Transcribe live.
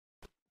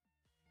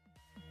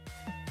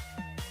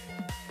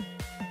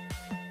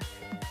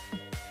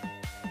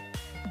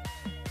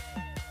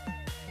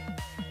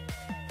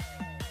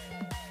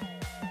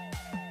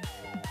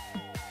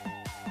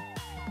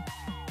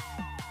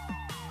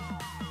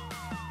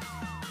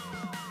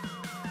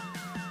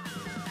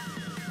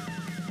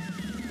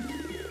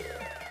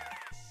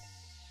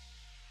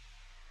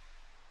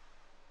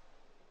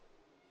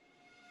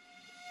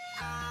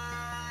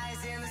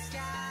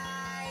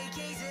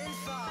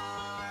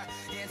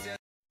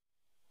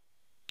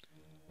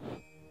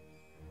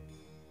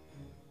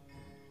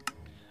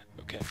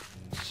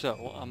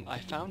So, I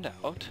found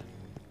out,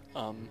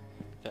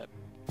 that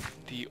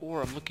the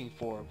ore I'm looking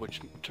for,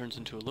 which turns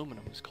into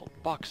aluminum, is called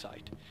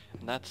bauxite,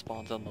 and that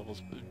spawns on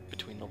levels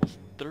between levels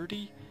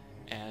 30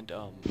 and,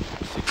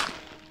 60.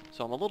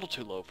 So I'm a little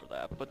too low for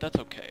that, but that's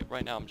okay.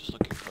 Right now I'm just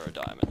looking for a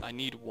diamond. I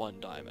need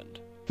 1 diamond.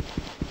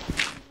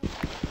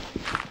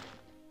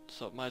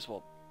 So might as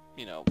well,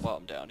 you know, while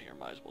I'm down here,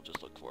 might as well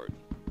just look for it.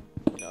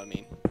 You know what I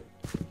mean?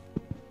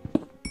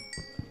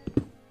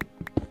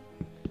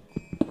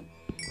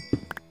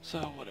 So,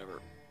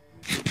 whatever.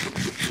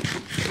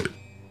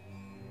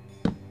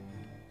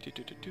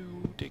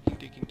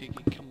 Digging.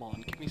 Come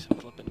on, give me some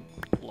flippin'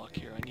 luck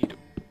here. I need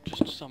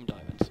just some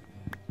diamonds.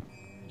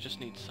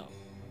 Just need some.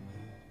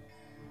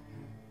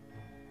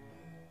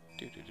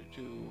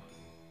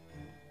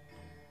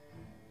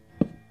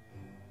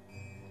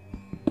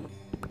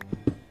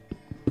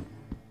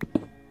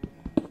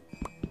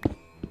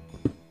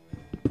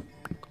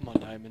 Come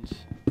on, diamonds.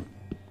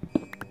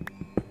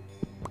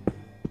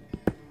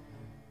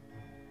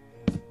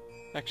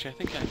 Actually, I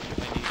think I need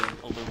an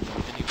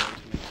aluminum anyway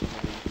to make some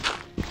of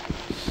the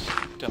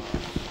stuff.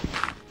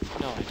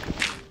 No, I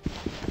don't.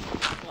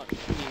 Well, I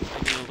need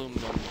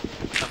aluminum.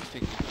 I was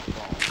thinking of the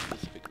ball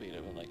specifically, and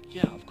I'm like,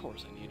 yeah, of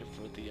course I need it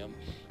for the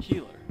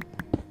healer.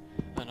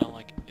 And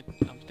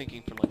I'm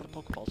thinking for like the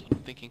Pokeballs, but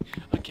I'm thinking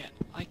again,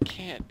 I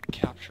can't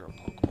capture a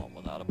Pokemon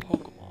without a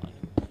Pokemon.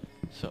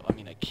 So I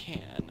mean, I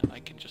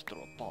can just throw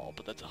a ball,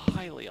 but that's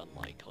highly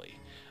unlikely.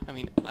 I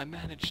mean, I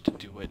managed to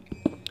do it.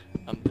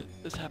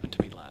 This happened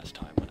to me last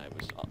time when I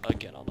was,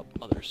 again, on the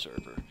other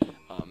server.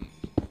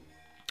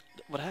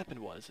 What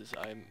happened was,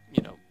 I'm,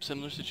 you know,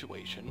 similar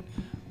situation.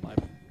 My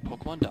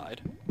Pokemon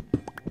died.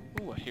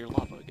 Ooh, I hear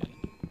lava again.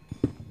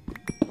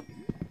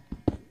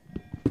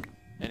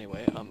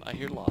 Anyway, I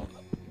hear lava.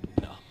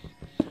 No.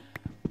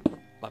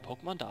 My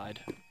Pokemon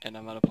died, and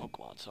I'm out of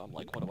Pokemon, so I'm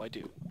like, what do I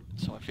do?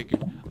 So I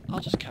figured, I'll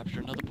just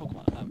capture another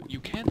Pokemon. You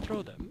can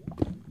throw them.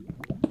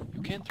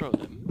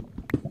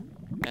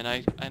 And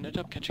I ended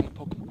up catching a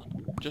Pokemon.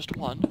 Just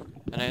one,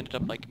 and I ended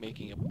up like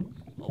making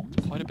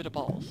quite a bit of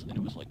balls, and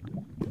it was like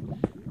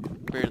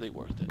barely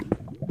worth it.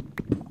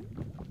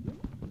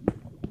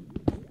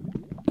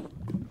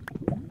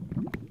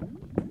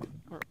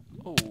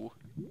 Oh,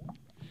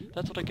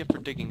 that's what I get for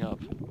digging up.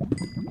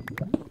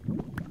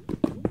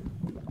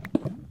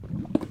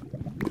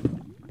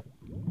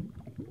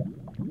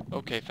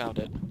 Okay, found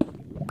it.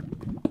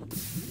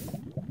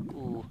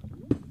 Ooh,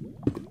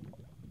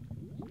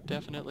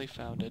 definitely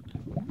found it.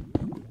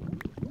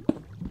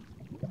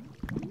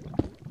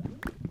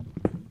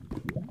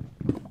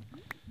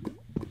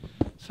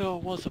 So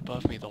it was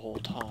above me the whole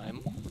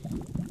time.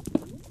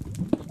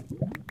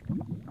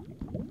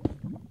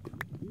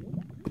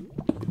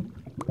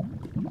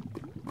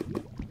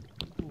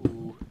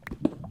 Ooh.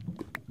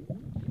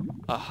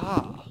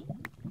 Aha!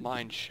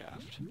 Mine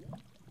shaft.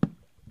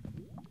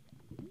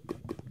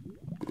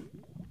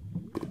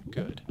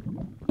 Good.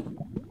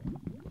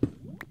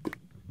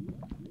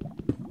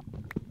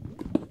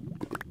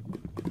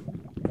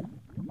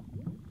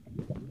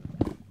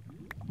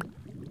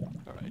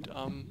 Alright,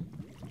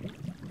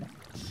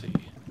 let's see.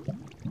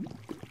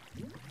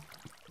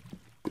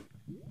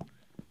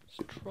 Let's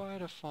try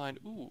to find,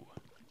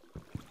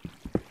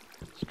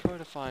 let's try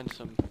to find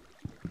some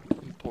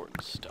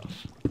important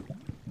stuff.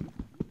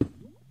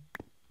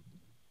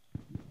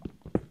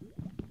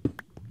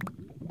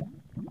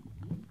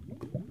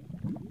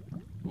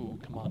 Ooh,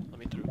 come on, let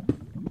me through.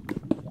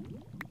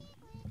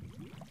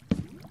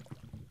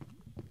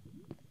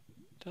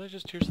 Did I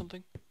just hear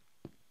something?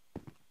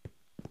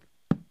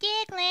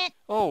 Diglett!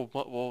 Oh,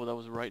 whoa, that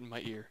was right in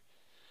my ear.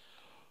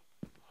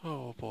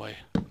 Oh boy.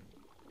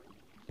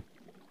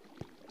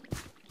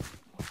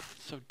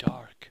 It's so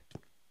dark.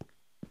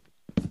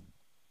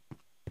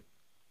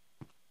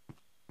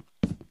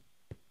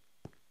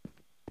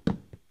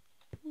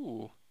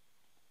 Ooh.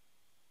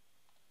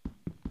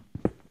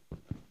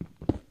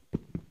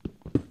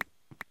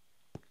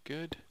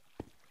 Good.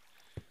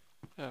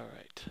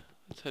 Alright,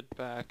 let's head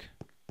back.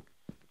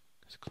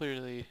 Because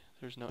clearly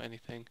there's no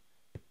anything.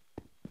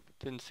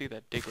 Didn't see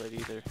that Diglett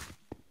either.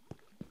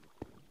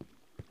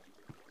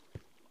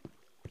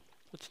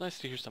 It's nice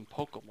to hear some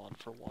Pokemon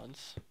for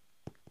once.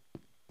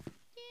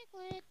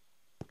 Diglett!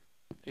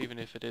 Even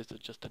if it is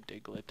just a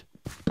Diglett.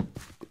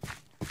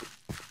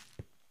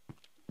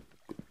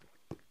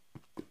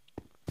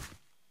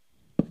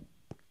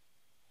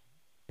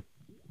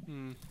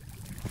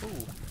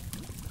 Ooh.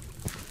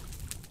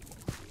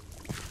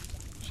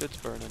 Shit's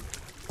burning.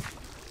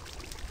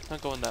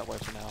 Not going that way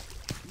for now.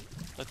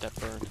 Let that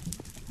burn.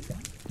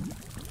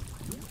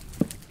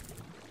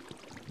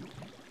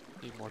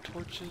 Need more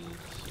torches.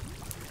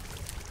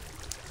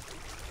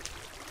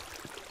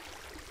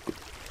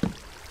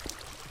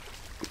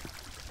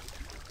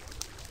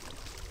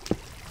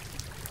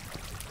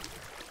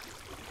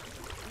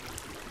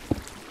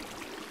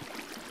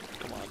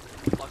 Come on,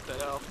 lock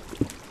that out.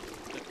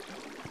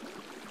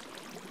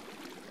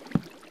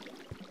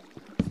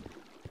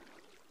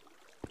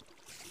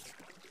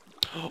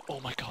 Oh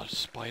my god, a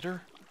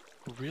spider?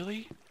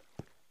 Really?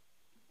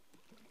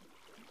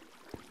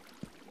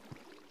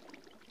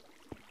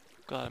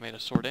 Glad I made a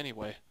sword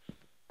anyway.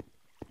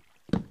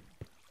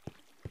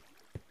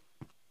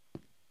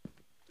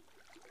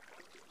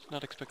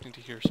 Not expecting to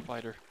hear a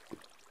spider.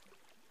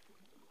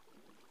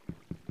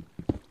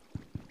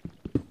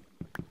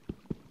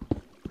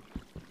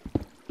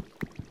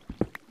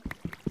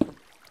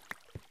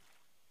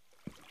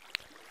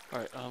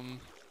 Alright, oh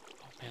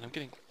man, I'm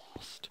getting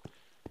lost.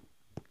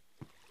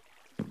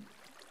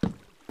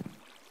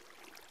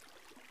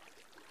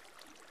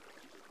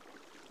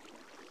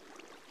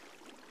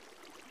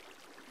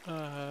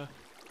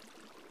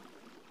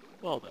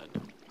 Well then.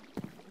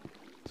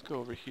 Let's go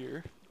over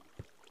here.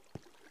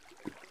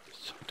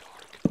 It's so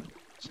dark.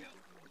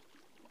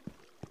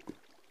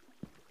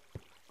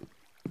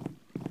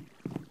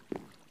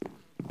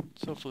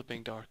 So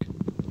flipping dark.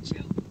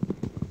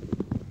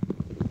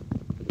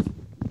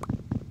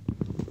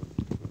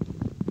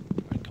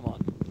 Alright, come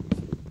on.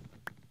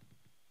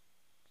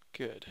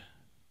 Good.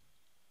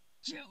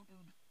 Is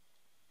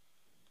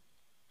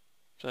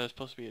that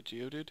supposed to be a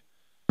Geodude?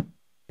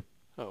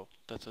 Oh,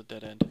 that's a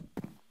dead end.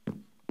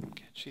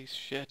 Okay, jeez,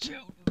 shit.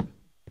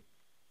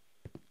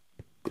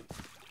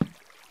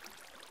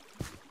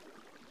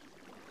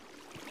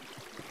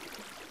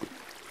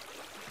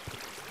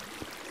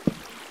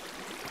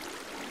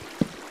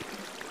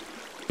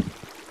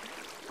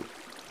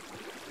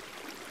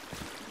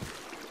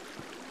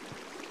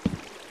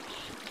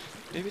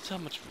 Maybe it's how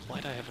much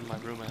light I have in my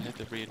room. I had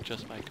to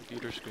readjust my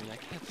computer screen. I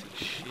can't see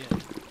shit.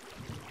 Hang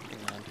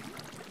on.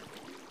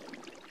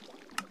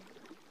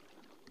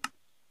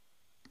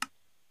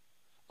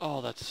 Oh,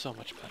 that's so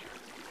much better.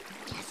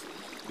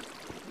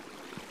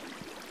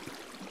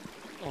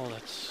 Oh,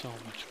 that's so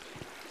much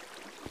better.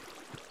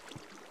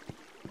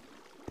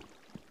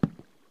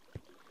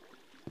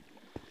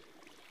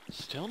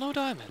 Still no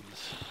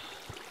diamonds.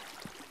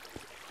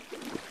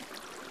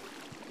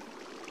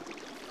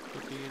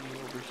 Could be any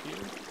over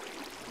here.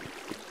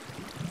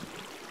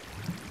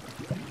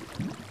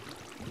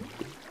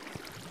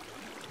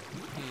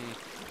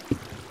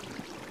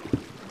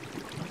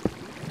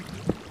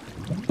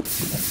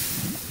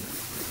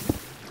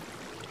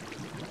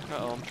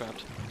 Uh-oh, I'm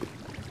trapped.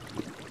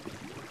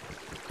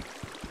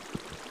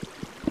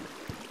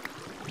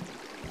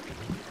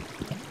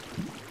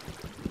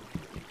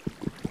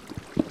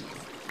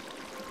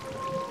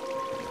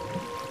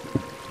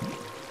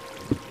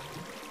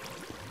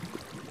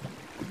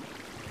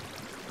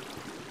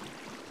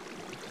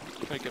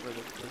 Try to get rid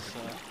of this,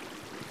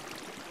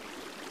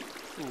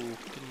 Ooh,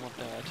 didn't want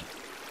that.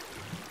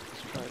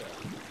 Let's try to...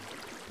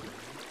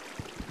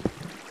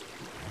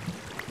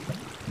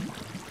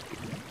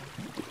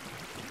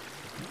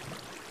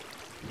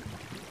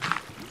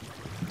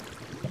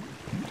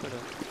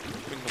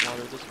 bring the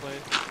water this way.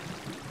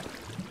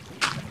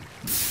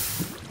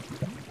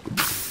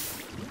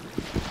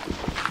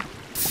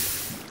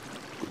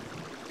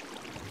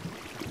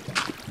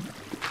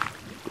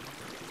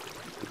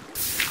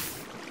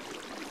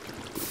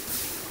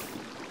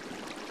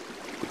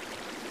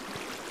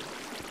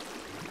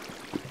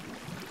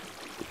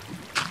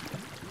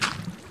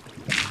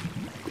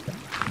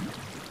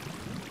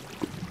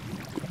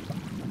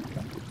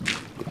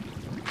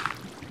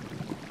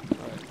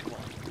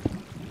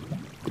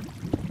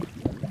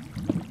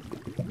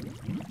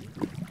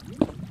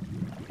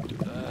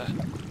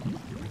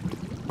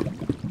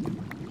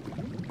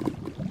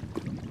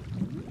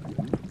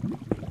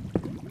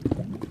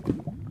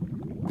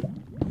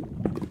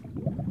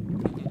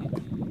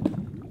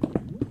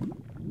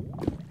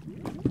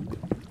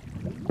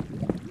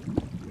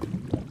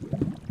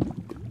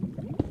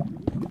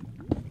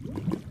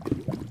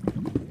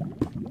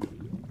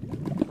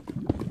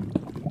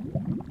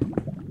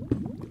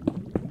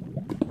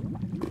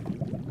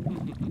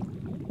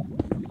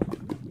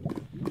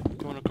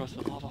 Across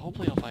the lava.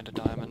 Hopefully I'll find a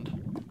diamond.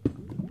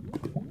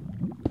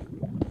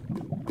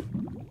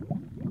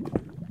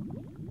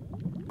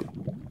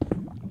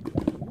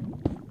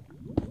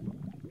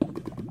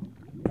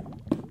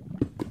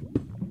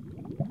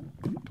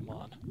 Come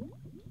on.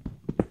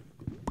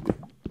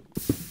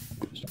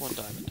 Just one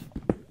diamond.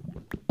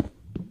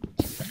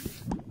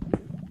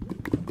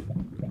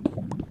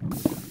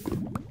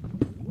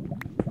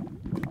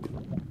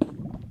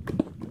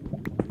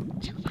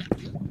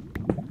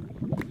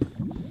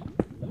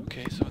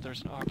 Okay, so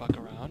there's an Arbok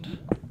around.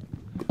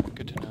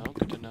 Good to know,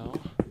 good to know.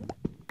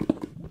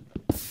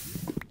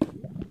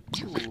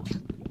 Ooh.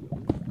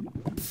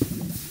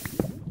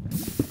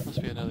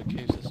 Must be another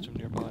cave system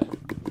nearby.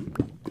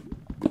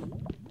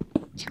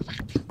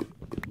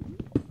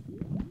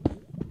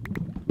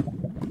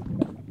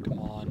 Come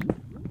on.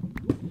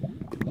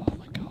 Oh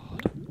my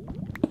god.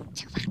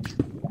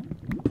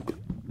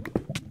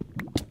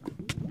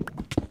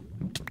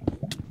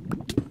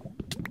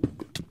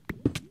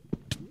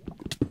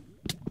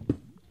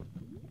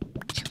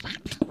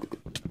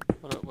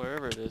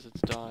 Wherever it is,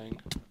 it's dying.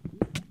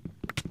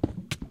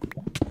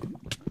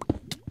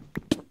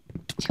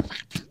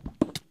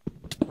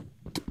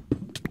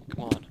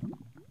 Come on.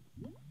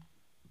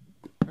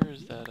 Where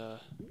is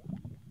that,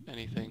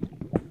 anything?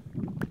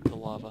 The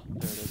lava.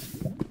 There it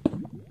is.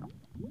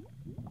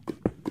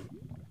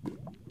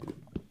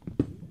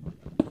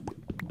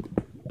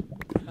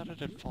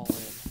 fall in.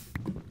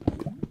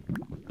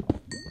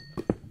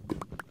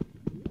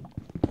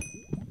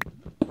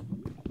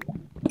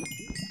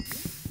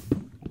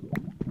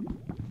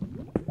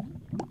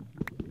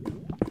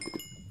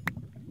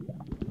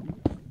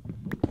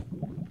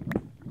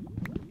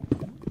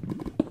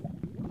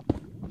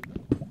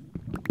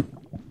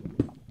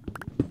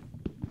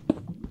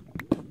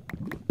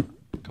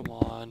 Come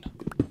on.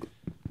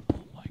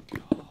 Oh my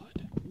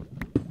god.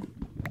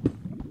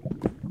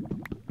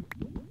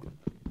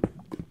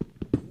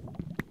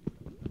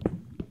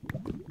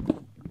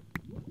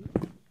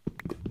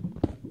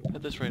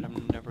 At this rate,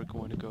 I'm never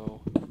going to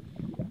go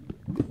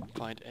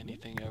find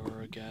anything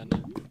ever again.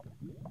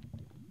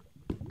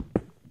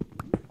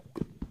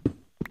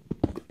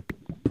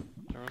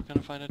 Never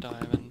gonna find a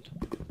diamond.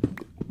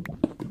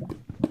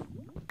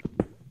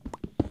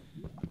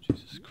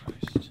 Jesus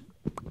Christ.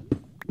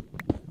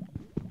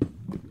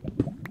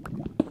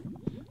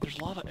 There's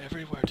lava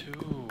everywhere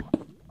too.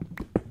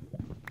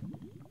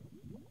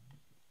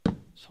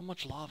 So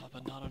much lava,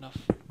 but not enough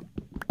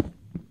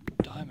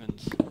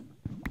diamonds.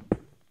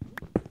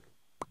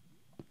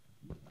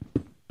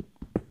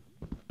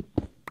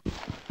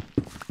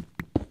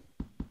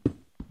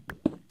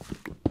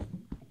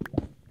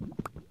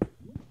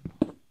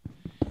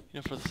 You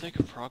know, for the sake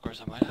of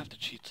progress, I might have to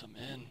cheat some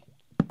in.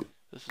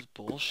 This is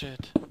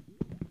bullshit.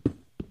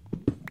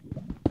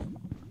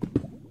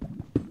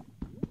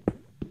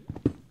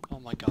 Oh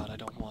my god, I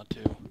don't want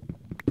to.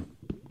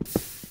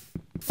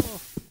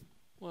 Oh,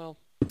 well,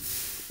 at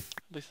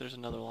least there's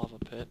another lava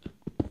pit.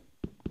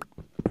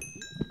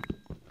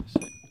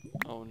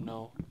 Oh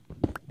no.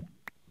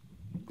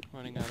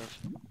 Running out of...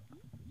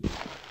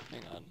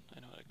 Hang on, I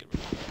know how to get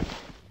rid of that.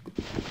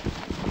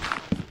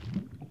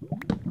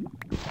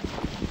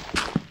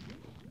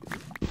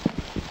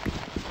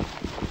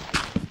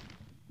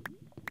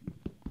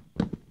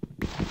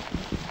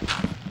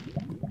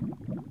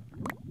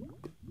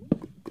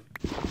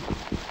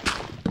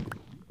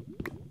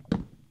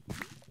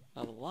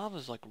 Now the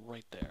lava's like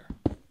right there.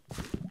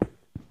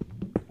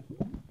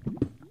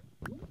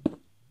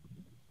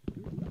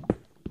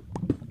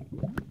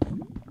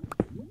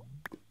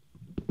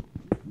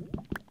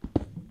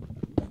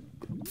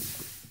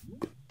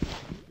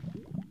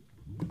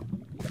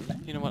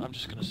 You know what, I'm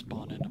just gonna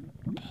spawn in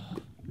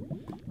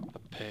a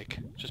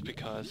pig, just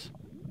because.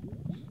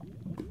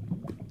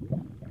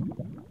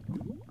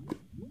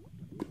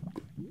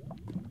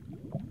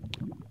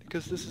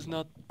 Because this is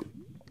not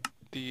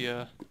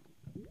the,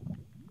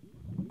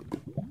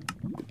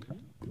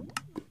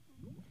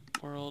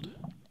 world.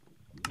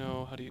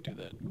 No, how do you do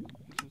that?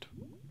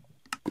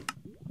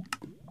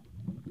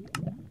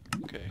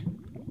 Okay.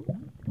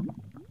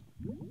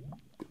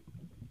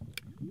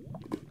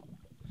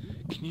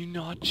 Can you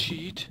not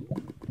cheat?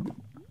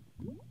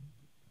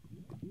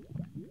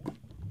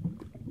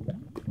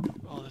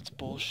 Oh, that's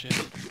bullshit.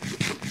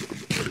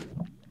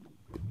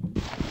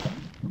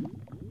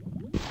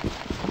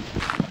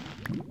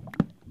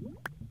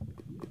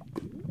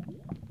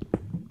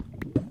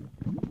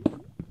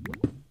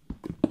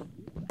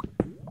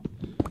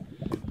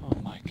 Oh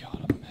my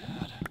god, I'm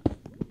mad.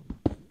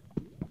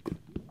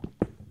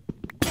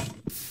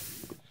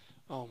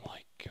 Oh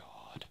my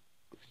god.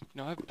 You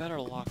know, I have better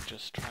luck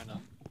just trying to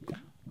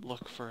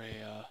look for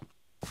a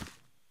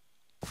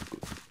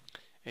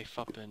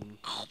fucking...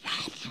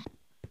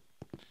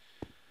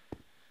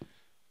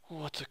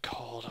 What's it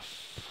called?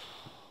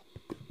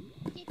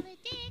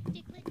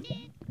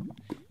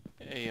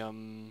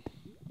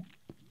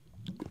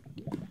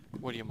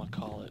 What do you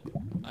call it?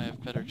 I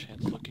have better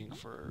chance looking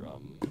for,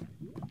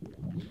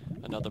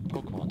 another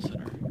Pokemon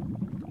Center.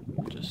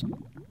 Just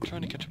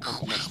trying to catch a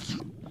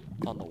Pokemon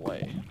on the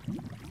way.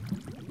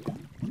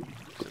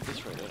 So at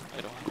this rate,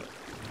 I don't have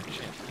a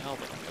chance in hell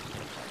that I'm ever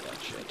gonna find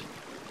that shit.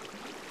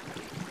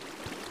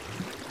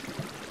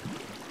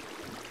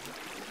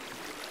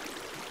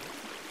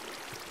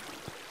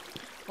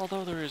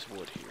 Although there is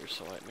wood here,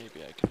 so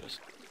maybe I can just...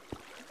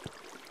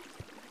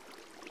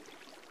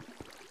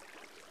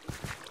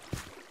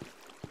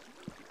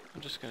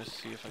 I'm just gonna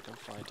see if I can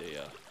find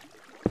a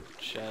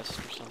chest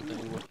or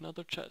something with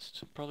another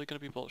chest. Probably gonna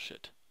be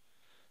bullshit.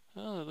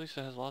 Well, at least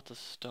it has lots of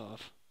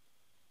stuff.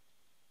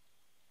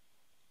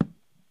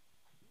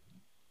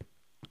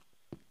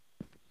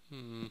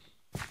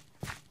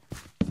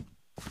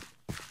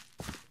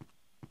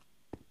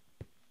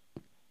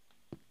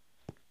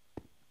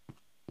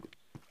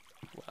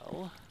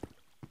 Well...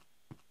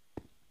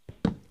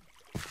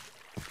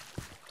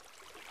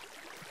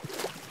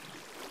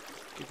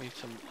 Give me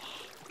some...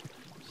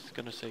 I was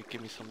gonna say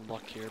give me some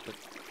luck here, but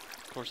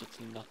of course it's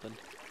nothing.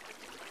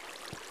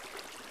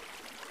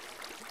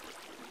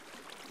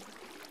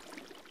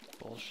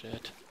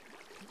 Bullshit.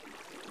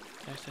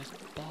 This is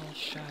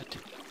bullshit.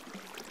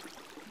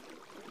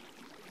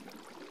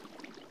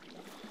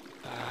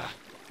 Ah.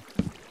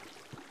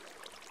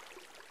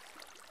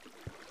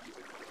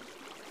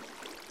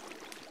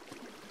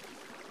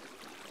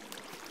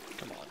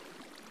 Come on.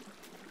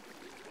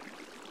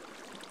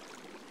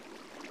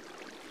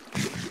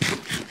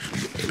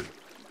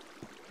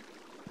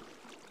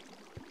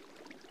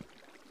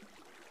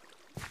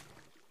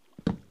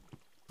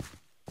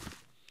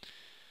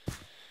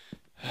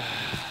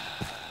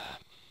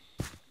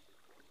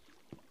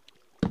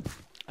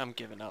 I'm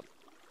giving up.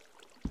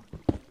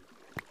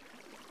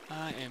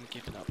 I am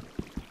giving up.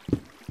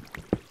 Let's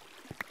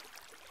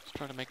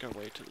try to make our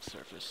way to the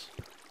surface.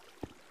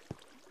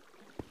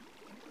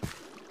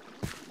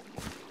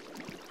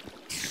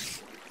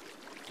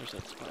 There's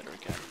that spider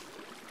again.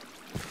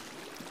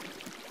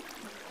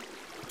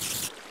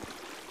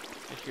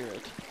 I hear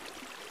it.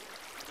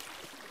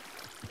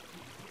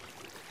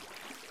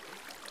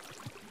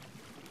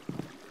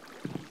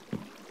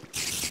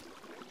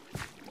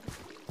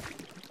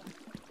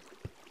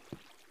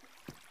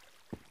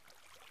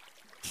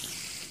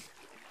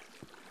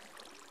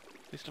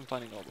 At least I'm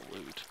finding all the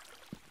loot.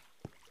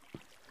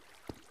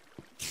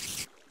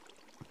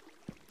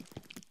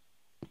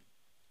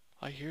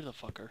 I hear the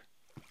fucker.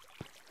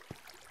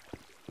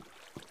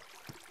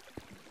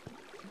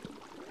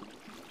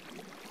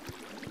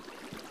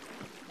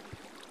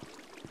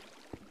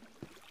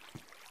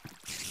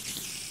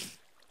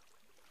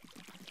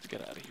 Let's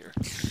get out of here.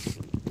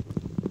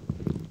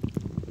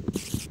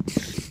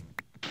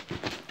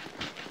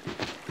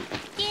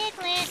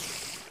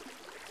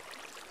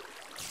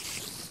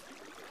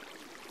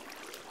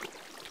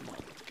 Come on,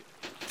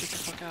 let's get the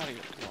fuck out of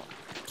here. Come on.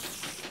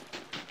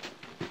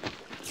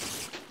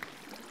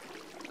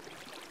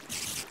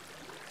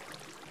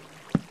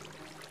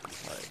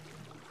 Alright.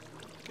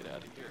 Get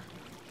out of here.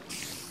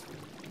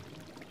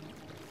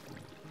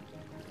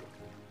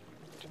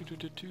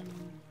 Doo-doo-doo-doo.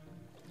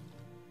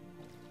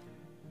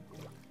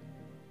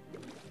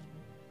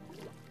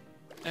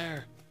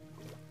 There!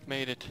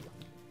 Made it.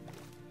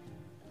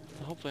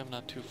 Hopefully I'm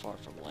not too far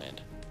from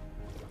land.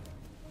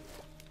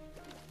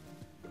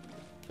 I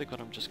think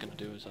what I'm just gonna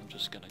do is I'm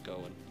just gonna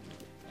go and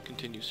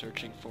continue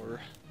searching for...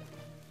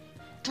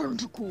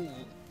 Tentacle!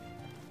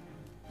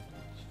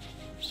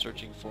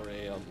 Searching for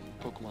a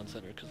Pokemon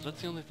Center, because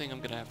that's the only thing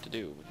I'm gonna have to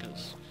do,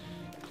 because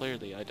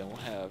clearly I don't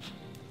have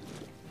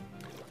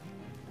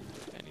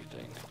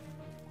anything.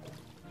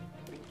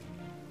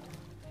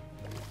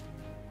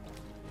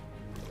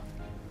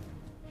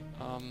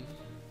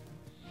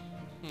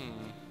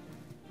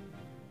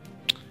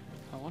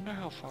 I wonder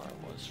how far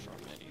I was from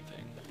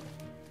anything.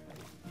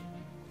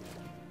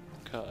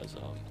 Cause,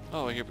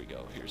 oh, here we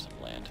go. Here's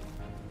some land.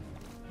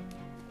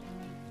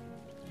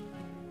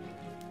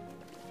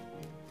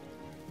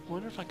 I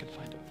wonder if I can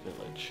find a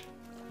village.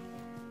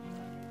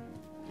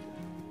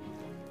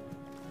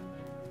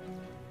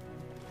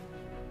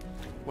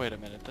 Wait a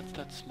minute, that's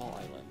that small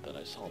island that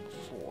I saw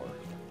before.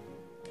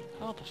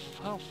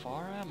 How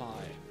far am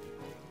I?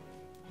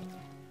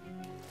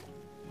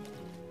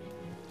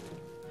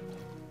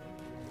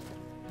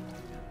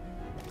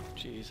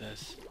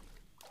 Jesus.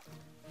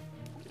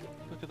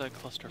 Look at that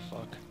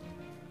clusterfuck.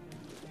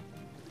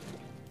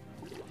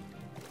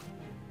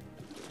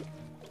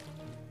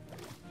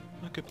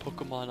 Look at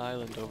Pokemon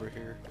Island over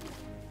here.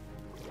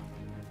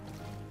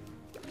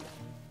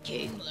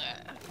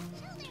 Kingler.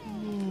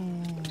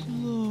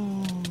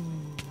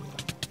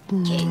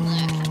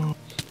 Kingler.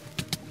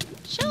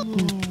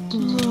 Shoulder!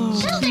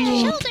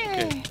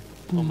 Okay.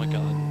 Oh my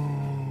god.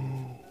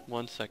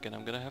 1 second,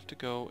 I'm gonna have to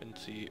go and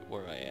see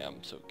where I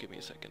am, so give me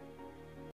a second.